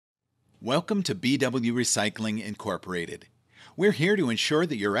Welcome to BW Recycling Incorporated. We're here to ensure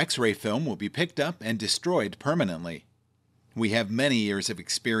that your X-ray film will be picked up and destroyed permanently. We have many years of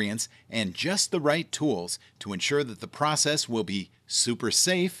experience and just the right tools to ensure that the process will be super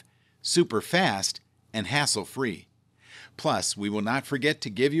safe, super fast, and hassle-free. Plus, we will not forget to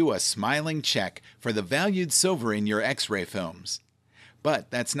give you a smiling check for the valued silver in your X-ray films. But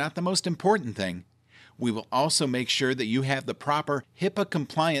that's not the most important thing. We will also make sure that you have the proper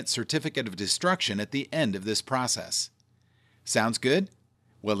HIPAA-compliant certificate of destruction at the end of this process. Sounds good?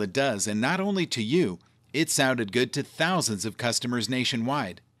 Well, it does, and not only to you, it sounded good to thousands of customers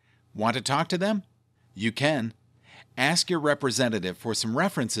nationwide. Want to talk to them? You can. Ask your representative for some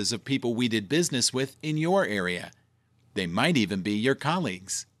references of people we did business with in your area. They might even be your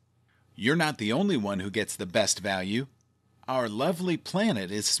colleagues. You're not the only one who gets the best value. Our lovely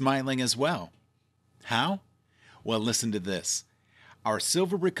planet is smiling as well. How? Well, listen to this. Our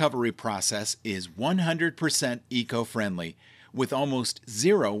silver recovery process is 100% eco-friendly, with almost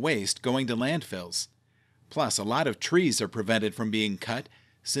zero waste going to landfills. Plus, a lot of trees are prevented from being cut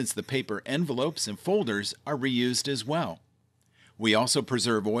since the paper envelopes and folders are reused as well. We also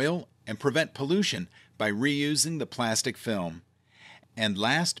preserve oil and prevent pollution by reusing the plastic film. And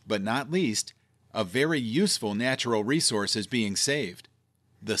last but not least, a very useful natural resource is being saved: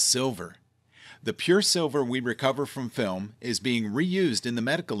 the silver. The pure silver we recover from film is being reused in the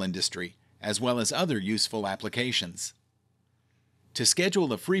medical industry, as well as other useful applications. To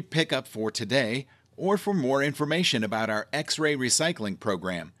schedule a free pickup for today, or for more information about our X-ray recycling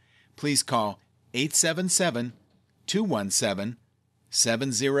program, please call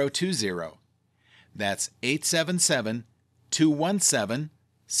 877-217-7020. That's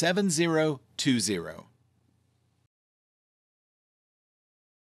 877-217-7020.